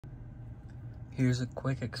Here's a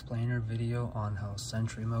quick explainer video on how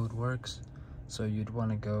sentry mode works. So you'd want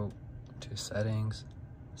to go to settings,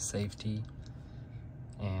 safety,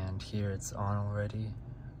 and here it's on already.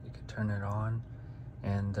 You could turn it on,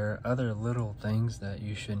 and there are other little things that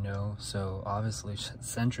you should know. So obviously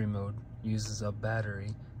sentry mode uses up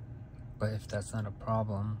battery, but if that's not a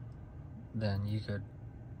problem, then you could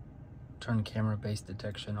turn camera-based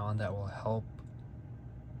detection on. That will help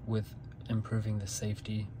with improving the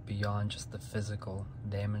safety beyond just the physical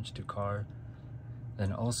damage to car.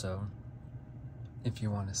 Then also, if you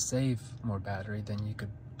want to save more battery, then you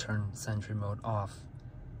could turn sentry mode off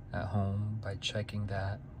at home by checking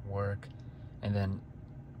that work, and then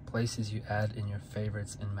places you add in your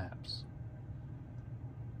favorites in maps.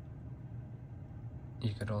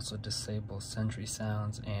 You could also disable sentry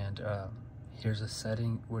sounds, and here's a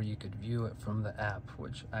setting where you could view it from the app,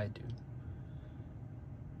 which I do.